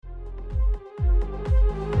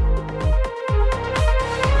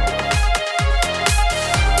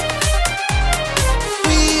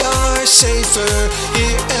safer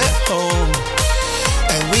here at home,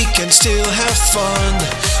 and we can still have fun.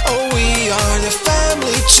 Oh, we are the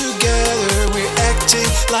family together. We're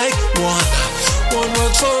acting like one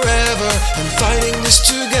world forever, and fighting this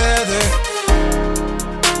together.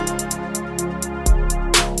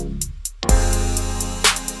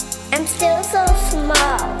 I'm still so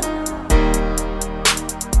small.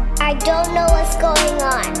 I don't know what's going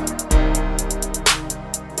on.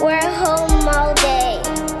 We're home all day,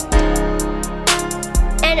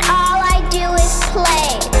 and all I do is play.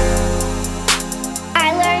 I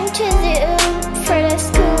learned to Zoom for the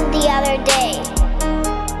school the other day,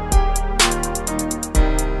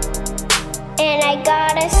 and I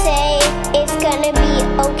gotta say, it's gonna be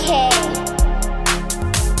okay.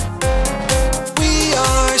 We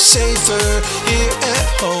are safer here at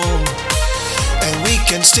home, and we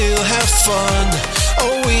can still have fun.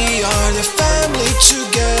 Oh, we are the family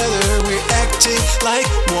together. We're acting like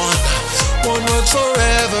one world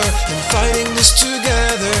forever, and fighting this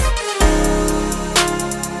together.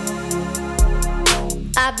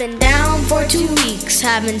 I've been down for 2 weeks,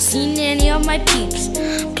 haven't seen any of my peeps.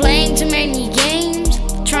 Playing too many games,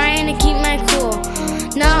 trying to keep my cool.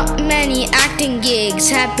 Not many acting gigs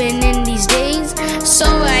happen in these days, so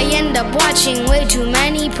I end up watching way too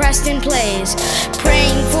many Preston plays.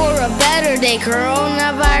 Praying for a better day,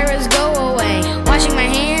 coronavirus go away. Washing my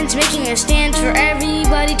hands, making a stand for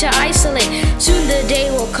everybody to isolate. Soon the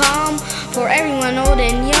day will come for everyone old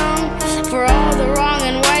and young. For all the wrong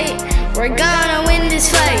and right, we're gonna win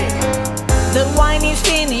this fight. The wine is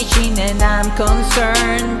finishing and I'm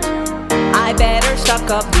concerned. I better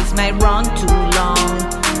stock up, this might run too long.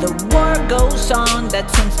 The war goes on, that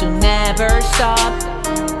seems to never stop.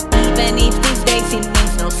 Even if these days it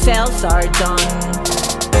means no sales are done.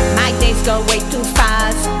 My days go way too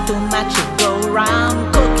fast, too much to go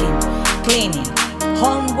around. Cooking, cleaning,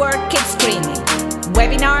 homework, kids screaming.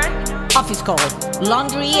 Webinar, office call,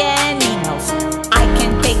 laundry and emails. I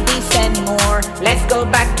can't take this anymore, let's go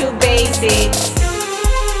back to basics.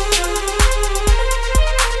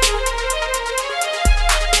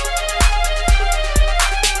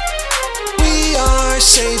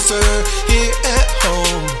 Safer here at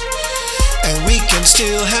home, and we can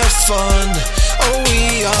still have fun. Oh,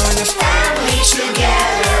 we are the family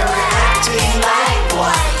together. We're acting like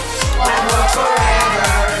one world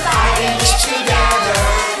forever, fighting this together.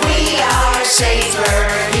 We are safer